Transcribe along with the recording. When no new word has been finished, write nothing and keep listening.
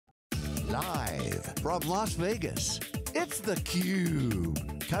Live from Las Vegas, it's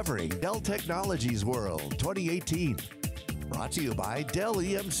theCUBE, covering Dell Technologies World 2018. Brought to you by Dell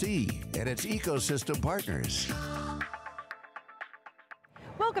EMC and its ecosystem partners.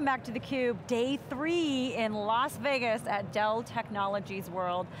 Welcome back to theCUBE, day 3 in Las Vegas at Dell Technologies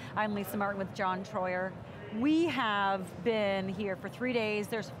World. I'm Lisa Martin with John Troyer. We have been here for 3 days.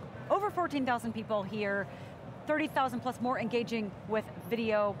 There's over 14,000 people here, 30,000 plus more engaging with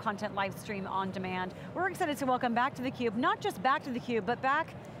video content live stream on demand. We're excited to welcome back to theCUBE, not just back to theCUBE, but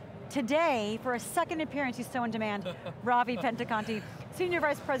back today for a second appearance, he's so in demand, Ravi Pendekanti, Senior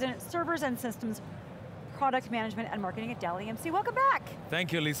Vice President, Servers and Systems, Product Management and Marketing at Dell EMC. Welcome back.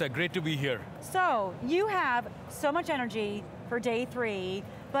 Thank you, Lisa, great to be here. So, you have so much energy for day 3,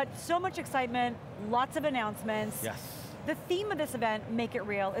 but so much excitement, lots of announcements. Yes. The theme of this event, Make It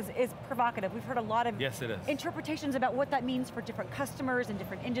Real, is provocative. We've heard a lot of yes, it is. interpretations about what that means for different customers in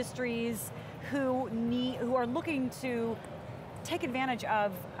different industries who are looking to take advantage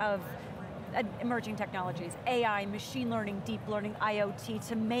of emerging technologies, AI, machine learning, deep learning, IoT,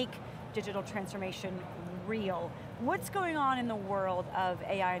 to make digital transformation real. What's going on in the world of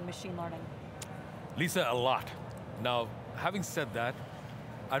AI and machine learning? Lisa, a lot. Now, having said that,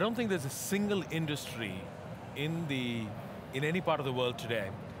 I don't think there's a single industry in any part of the world today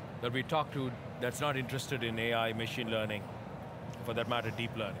that we talk to that's not interested in AI, machine learning, for that matter,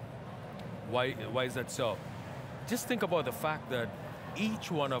 deep learning. Why is that so? Just think about the fact that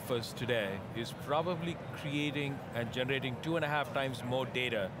each one of us today is probably creating and generating 2.5 times more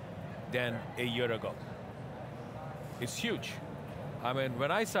data than a year ago. It's huge. I mean,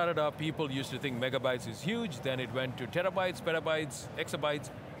 when I started up, people used to think megabytes is huge, then it went to terabytes, petabytes, exabytes,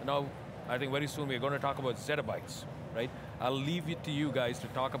 and now I think very soon we're going to talk about zettabytes, right? I'll leave it to you guys to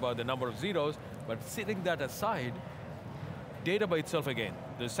talk about the number of zeros, but setting that aside, data by itself again.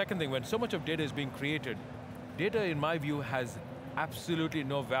 The second thing, when so much of data is being created, data in my view has absolutely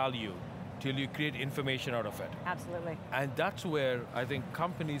no value till you create information out of it. Absolutely. And that's where I think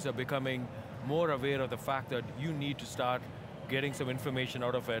companies are becoming more aware of the fact that you need to start getting some information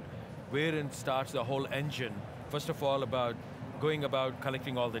out of it, wherein starts the whole engine, first of all going about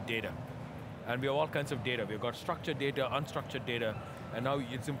collecting all the data. And we have all kinds of data. We've got structured data, unstructured data, and now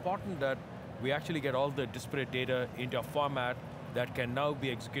it's important that we actually get all the disparate data into a format that can now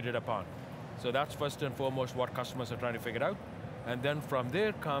be executed upon. So that's first and foremost what customers are trying to figure out. And then from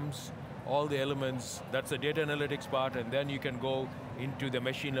there comes all the elements, that's the data analytics part, and then you can go into the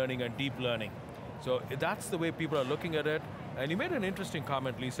machine learning and deep learning. So that's the way people are looking at it. And you made an interesting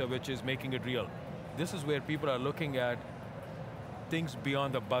comment, Lisa, which is making it real. This is where people are looking at things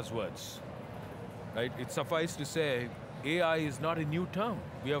beyond the buzzwords, right? It suffices to say, AI is not a new term.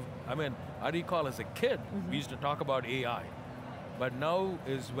 I recall as a kid, we used to talk about AI. But now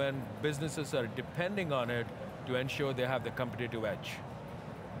is when businesses are depending on it to ensure they have the competitive edge.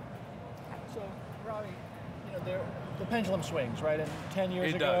 So, Ravi, the pendulum swings, right? And 10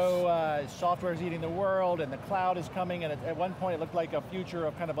 years ago, software is eating the world and the cloud is coming, and at one point it looked like a future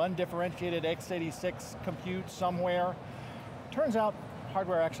of kind of undifferentiated x86 compute somewhere. Turns out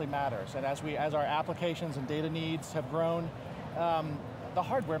hardware actually matters, and as our applications and data needs have grown, the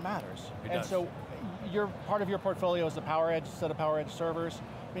hardware matters. It does. So part of your portfolio is the PowerEdge, set of PowerEdge servers.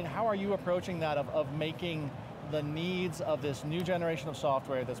 I mean, how are you approaching that of making the needs of this new generation of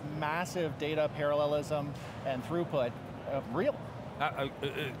software, this massive data parallelism and throughput, real? A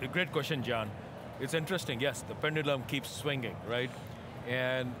great question, John. It's interesting, yes, the pendulum keeps swinging, right?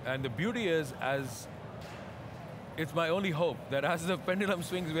 And the beauty is, it's my only hope that as the pendulum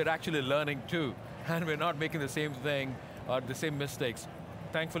swings, we're actually learning too, and we're not making the same thing or the same mistakes.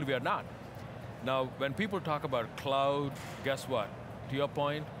 Thankfully, we are not. Now, when people talk about cloud, guess what? To your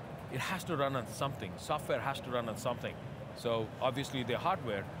point, it has to run on something. Software has to run on something. So obviously the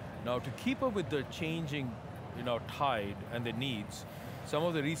hardware. Now to keep up with the changing tide and the needs, some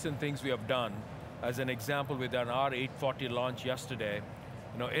of the recent things we have done, as an example with an R840 launch yesterday,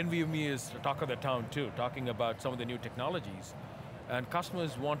 NVMe is the talk of the town too, talking about some of the new technologies. And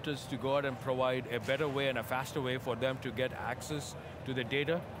customers want us to go out and provide a better way and a faster way for them to get access to the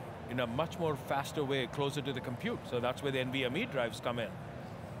data in a much more faster way, closer to the compute. So that's where the NVMe drives come in.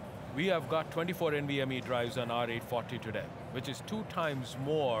 We have got 24 NVMe drives on R840 today, which is 2 times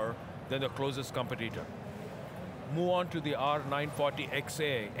more than the closest competitor. Move on to the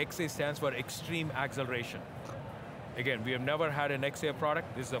R940XA. XA stands for Extreme Acceleration. Again, we have never had an XA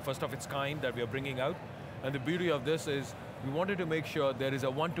product. This is the first of its kind that we are bringing out. And the beauty of this is, we wanted to make sure there is a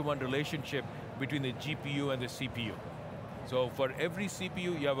one-to-one relationship between the GPU and the CPU. So for every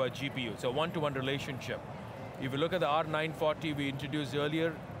CPU, you have a GPU. It's a one-to-one relationship. If you look at the R940 we introduced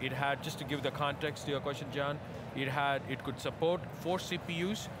earlier, it had, just to give the context to your question, John, it could support 4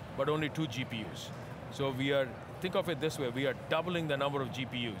 CPUs, but only 2 GPUs. So think of it this way, we are doubling the number of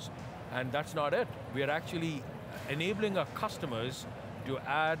GPUs. And that's not it. We are actually enabling our customers to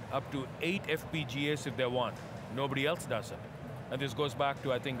add up to 8 FPGAs if they want. Nobody else does it. And this goes back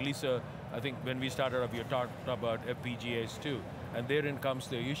to, I think, Lisa, when we started up, you talked about FPGAs too. And therein comes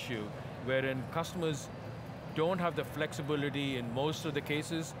the issue, wherein customers don't have the flexibility in most of the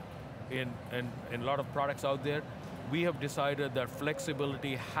cases, in a lot of products out there. We have decided that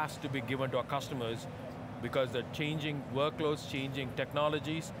flexibility has to be given to our customers because they're changing workloads, changing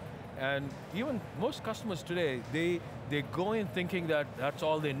technologies, and even most customers today, they go in thinking that that's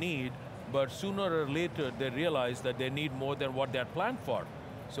all they need, but sooner or later they realize that they need more than what they had planned for.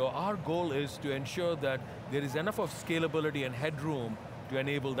 So our goal is to ensure that there is enough of scalability and headroom to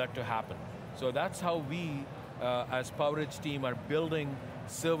enable that to happen. So that's how we, as PowerEdge team, are building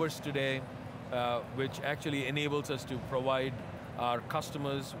servers today, which actually enables us to provide our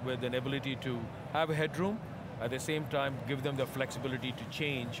customers with an ability to have a headroom, at the same time give them the flexibility to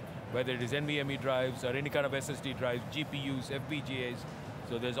change, whether it is NVMe drives or any kind of SSD drives, GPUs, FPGAs.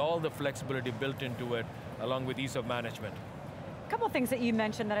 So there's all the flexibility built into it, along with ease of management. A couple of things that you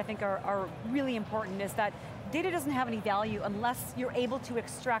mentioned that I think are really important is that data doesn't have any value unless you're able to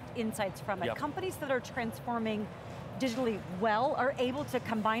extract insights from it. Yep. Companies that are transforming digitally well are able to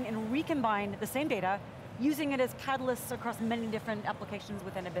combine and recombine the same data, using it as catalysts across many different applications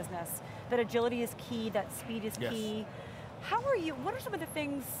within a business. That agility is key, that speed is key. What are some of the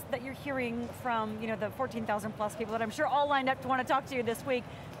things that you're hearing from the 14,000 plus people that I'm sure all lined up to want to talk to you this week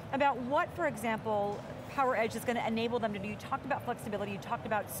about what, for example, PowerEdge is going to enable them to do? You talked about flexibility, you talked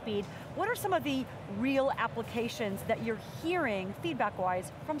about speed. What are some of the real applications that you're hearing,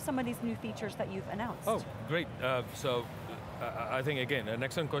 feedback-wise, from some of these new features that you've announced? Oh, great. I think, again, an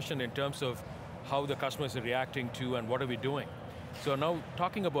excellent question in terms of how the customers are reacting to and what are we doing. So now,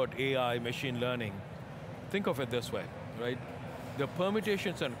 talking about AI, machine learning, think of it this way, right? The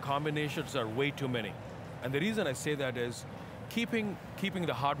permutations and combinations are way too many. And the reason I say that is, keeping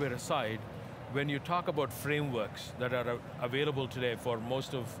the hardware aside, when you talk about frameworks that are available today for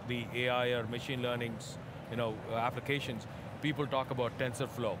most of the AI or machine learning applications, people talk about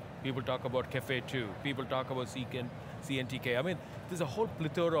TensorFlow, people talk about Caffe2, people talk about CNTK. I mean, there's a whole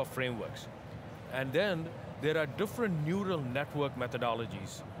plethora of frameworks. And then there are different neural network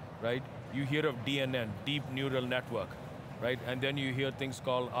methodologies, right? You hear of DNN, deep neural network, right? And then you hear things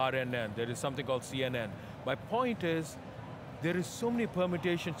called RNN, there is something called CNN. My point is, there is so many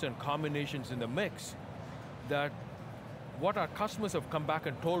permutations and combinations in the mix that what our customers have come back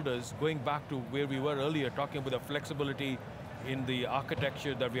and told us, going back to where we were earlier, talking about the flexibility in the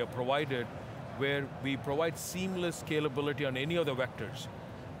architecture that we have provided, where we provide seamless scalability on any of the vectors,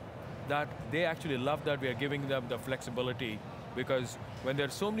 that they actually love that we are giving them the flexibility, because when there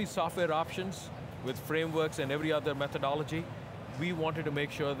are so many software options with frameworks and every other methodology, we wanted to make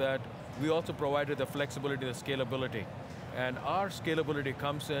sure that we also provided the flexibility, the scalability. And our scalability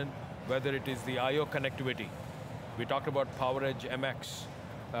comes in, whether it is the I/O connectivity. We talked about PowerEdge MX.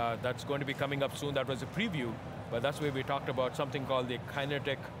 That's going to be coming up soon. That was a preview, but that's where we talked about something called the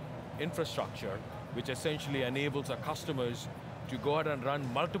kinetic infrastructure, which essentially enables our customers to go ahead and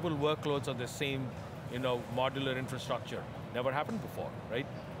run multiple workloads on the same modular infrastructure. Never happened before, right?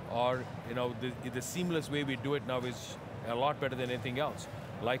 Or the seamless way we do it now is a lot better than anything else.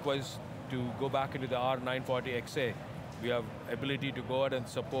 Likewise, to go back into the R940XA, we have ability to go ahead and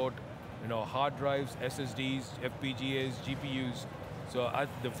support hard drives, SSDs, FPGAs, GPUs. So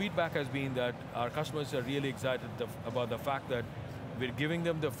the feedback has been that our customers are really excited about the fact that we're giving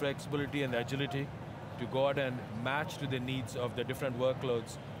them the flexibility and the agility to go ahead and match to the needs of the different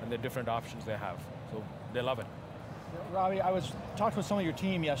workloads and the different options they have. So they love it. Ravi, I talked with some of your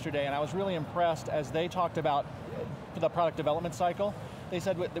team yesterday, and I was really impressed as they talked about the product development cycle. They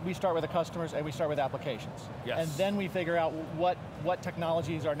said that we start with the customers and we start with applications. Yes. And then we figure out what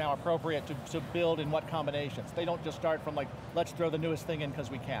technologies are now appropriate to build in what combinations. They don't just start from let's throw the newest thing in because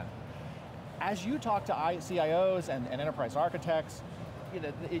we can. As you talk to CIOs and enterprise architects,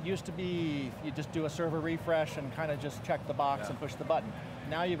 it used to be you just do a server refresh and kind of just check the box and push the button.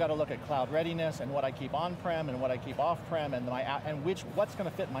 Now you've got to look at cloud readiness and what I keep on-prem and what I keep off-prem and what's going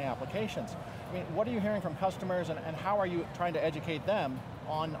to fit my applications. I mean, what are you hearing from customers and how are you trying to educate them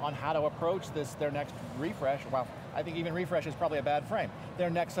on how to approach their next refresh? Well, I think even refresh is probably a bad frame. Their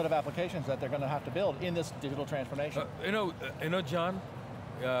next set of applications that they're going to have to build in this digital transformation. John,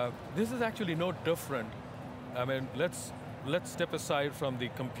 this is actually no different. I mean, let's step aside from the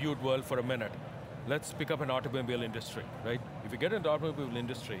compute world for a minute. let's pick up an automobile industry, right? If you get into the automobile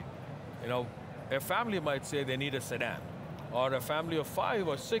industry, a family might say they need a sedan, or a family of 5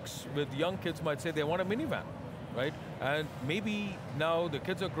 or 6 with young kids might say they want a minivan, right? And maybe now the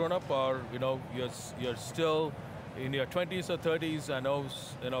kids are grown up, or you're still in your 20s or 30s. I know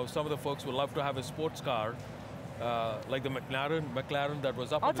some of the folks would love to have a sports car, like the McLaren that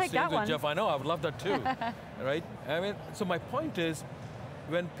was up on the stage with Jeff. I know, I would love that too, right? I mean, so my point is,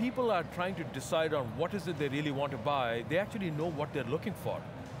 when people are trying to decide on what is it they really want to buy, they actually know what they're looking for,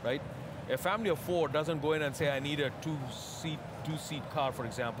 right? A family of 4 doesn't go in and say, I need a two-seat car, for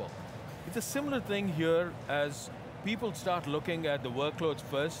example. It's a similar thing here. As people start looking at the workloads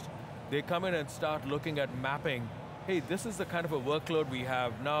first, they come in and start looking at mapping, hey, this is the kind of a workload we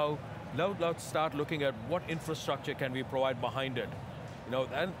have now. Now let's start looking at what infrastructure can we provide behind it.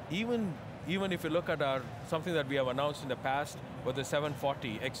 And even if you look at something that we have announced in the past with the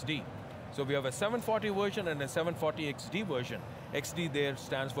 740 XD. So we have a 740 version and a 740 XD version. XD there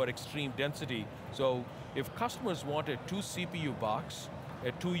stands for extreme density. So if customers want a 2 CPU box,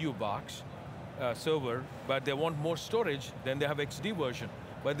 a 2U box, server, but they want more storage, then they have XD version.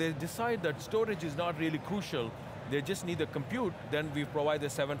 But they decide that storage is not really crucial, they just need the compute, then we provide the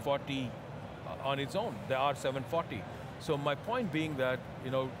 740 on its own, the R740. So my point being that,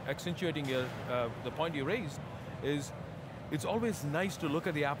 accentuating the point you raised, is it's always nice to look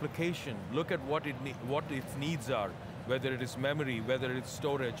at the application, look at what its needs are, whether it is memory, whether it's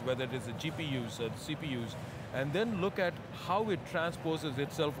storage, whether it is the GPUs or the CPUs, and then look at how it transposes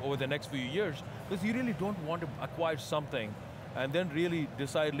itself over the next few years, because you really don't want to acquire something and then really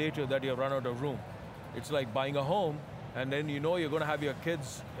decide later that you've run out of room. It's like buying a home, and then you're going to have your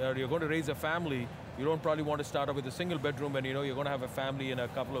kids, or you're going to raise a family. You don't probably want to start off with a single bedroom, and you're going to have a family in a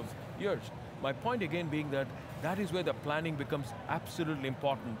couple of years. My point again being that is where the planning becomes absolutely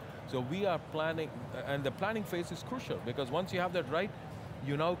important. So we are planning, and the planning phase is crucial, because once you have that right,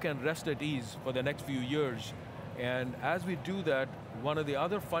 you now can rest at ease for the next few years. And as we do that, one of the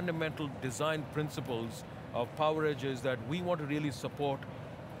other fundamental design principles of PowerEdge is that we want to really support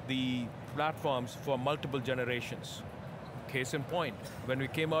the platforms for multiple generations. Case in point, when we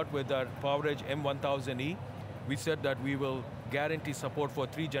came out with our PowerEdge M1000E, we said that we will guarantee support for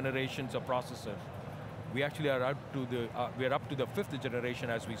 3 generations of processors. We actually are up to the 5th generation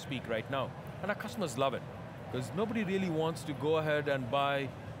as we speak right now. And our customers love it, because nobody really wants to go ahead and buy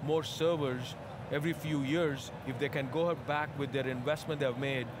more servers every few years if they can go back with their investment they've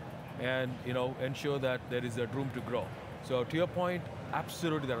made and ensure that there is a room to grow. So to your point,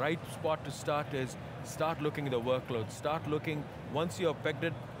 absolutely the right spot to start is start looking at the workload. Start looking, once you've pegged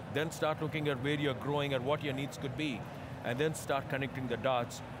it, then start looking at where you're growing and what your needs could be, and then start connecting the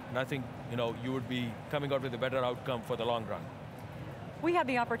dots. And I think you would be coming out with a better outcome for the long run. We had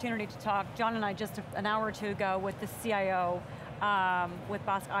the opportunity to talk, John and I, just an hour or two ago with the CIO, with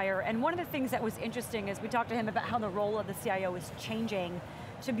Bas Iyer, and one of the things that was interesting is we talked to him about how the role of the CIO is changing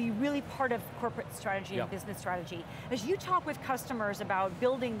to be really part of corporate strategy and business strategy. As you talk with customers about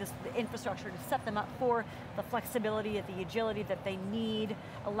building the infrastructure to set them up for the flexibility and the agility that they need,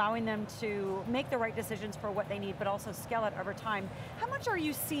 allowing them to make the right decisions for what they need, but also scale it over time, how much are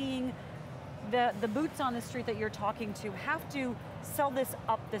you seeing the boots on the street that you're talking to have to sell this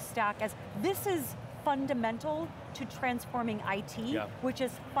up the stack, as this is fundamental to transforming IT, which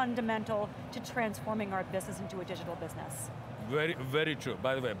is fundamental to transforming our business into a digital business? Very, very true.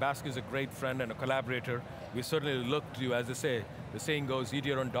 By the way, Bask is a great friend and a collaborator. We certainly look to you, as I say, the saying goes, eat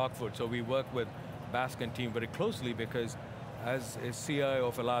your own dog food. So we work with Bask and team very closely, because as a CIO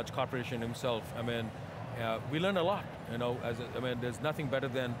of a large corporation himself, we learn a lot. There's nothing better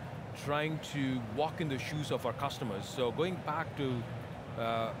than trying to walk in the shoes of our customers. So going back to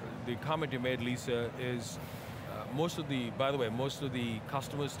the comment you made, Lisa, is most of the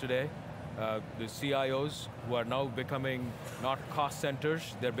customers today, the CIOs who are now becoming not cost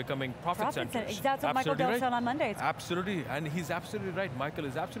centers, they're becoming profit centers. That's what Michael Dell said on Monday. Absolutely, and he's absolutely right. Michael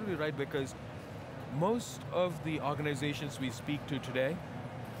is absolutely right, because most of the organizations we speak to today,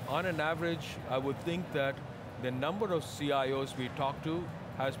 on an average, I would think that the number of CIOs we talk to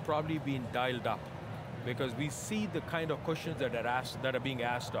has probably been dialed up, because we see the kind of questions that are being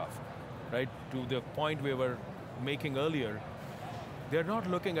asked of, right? To the point we were making earlier, they're not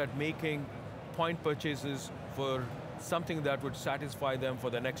looking at making point purchases for something that would satisfy them for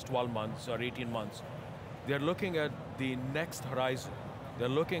the next 12 months or 18 months. They're looking at the next horizon. They're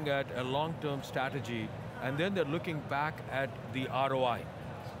looking at a long-term strategy, and then they're looking back at the ROI.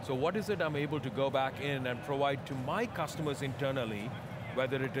 So what is it I'm able to go back in and provide to my customers internally,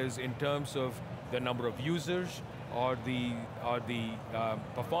 whether it is in terms of the number of users, or the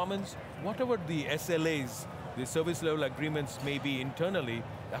performance, whatever the SLAs, the service level agreements may be internally,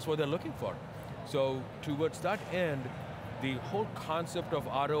 that's what they're looking for. So towards that end, the whole concept of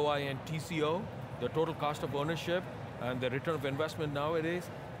ROI and TCO, the total cost of ownership, and the return of investment nowadays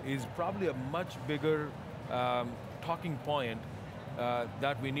is probably a much bigger talking point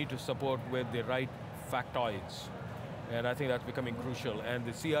that we need to support with the right factoids. And I think that's becoming crucial. And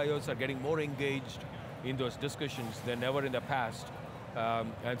the CIOs are getting more engaged in those discussions than ever in the past.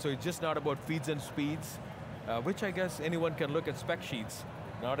 And so it's just not about feeds and speeds, which I guess anyone can look at spec sheets,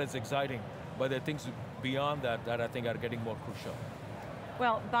 not as exciting, but there are things beyond that that I think are getting more crucial.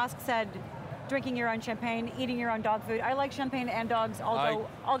 Well, Bosk said, drinking your own champagne, eating your own dog food. I like champagne and dogs,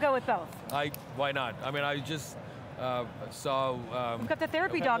 I'll go with both. Why not? I mean, I just saw... We've got the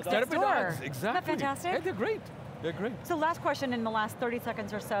therapy dogs next door. Dogs, exactly. Isn't that fantastic? Yeah, they're great. They're great. So last question in the last 30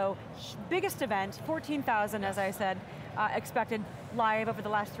 seconds or so. Biggest event, 14,000 as I said, expected live over the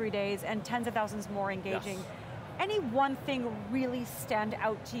last 3 days and tens of thousands more engaging. Yes. Any one thing really stand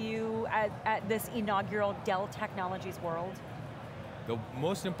out to you at this inaugural Dell Technologies World? The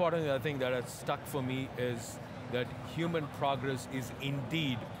most important thing that has stuck for me is that human progress is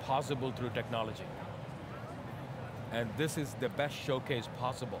indeed possible through technology. And this is the best showcase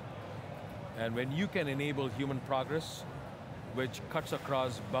possible. And when you can enable human progress, which cuts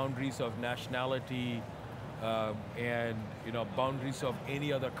across boundaries of nationality and boundaries of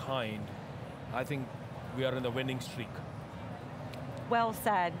any other kind, I think we are in the winning streak. Well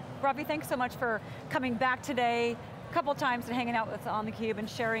said. Ravi, thanks so much for coming back today, a couple times and hanging out with us on theCUBE and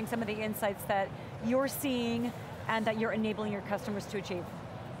sharing some of the insights that you're seeing and that you're enabling your customers to achieve.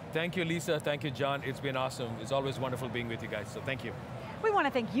 Thank you, Lisa. Thank you, John. It's been awesome. It's always wonderful being with you guys, so thank you. We want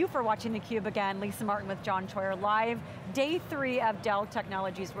to thank you for watching theCUBE again. Lisa Martin with John Troyer live, day 3 of Dell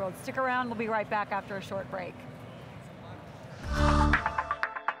Technologies World. Stick around, we'll be right back after a short break.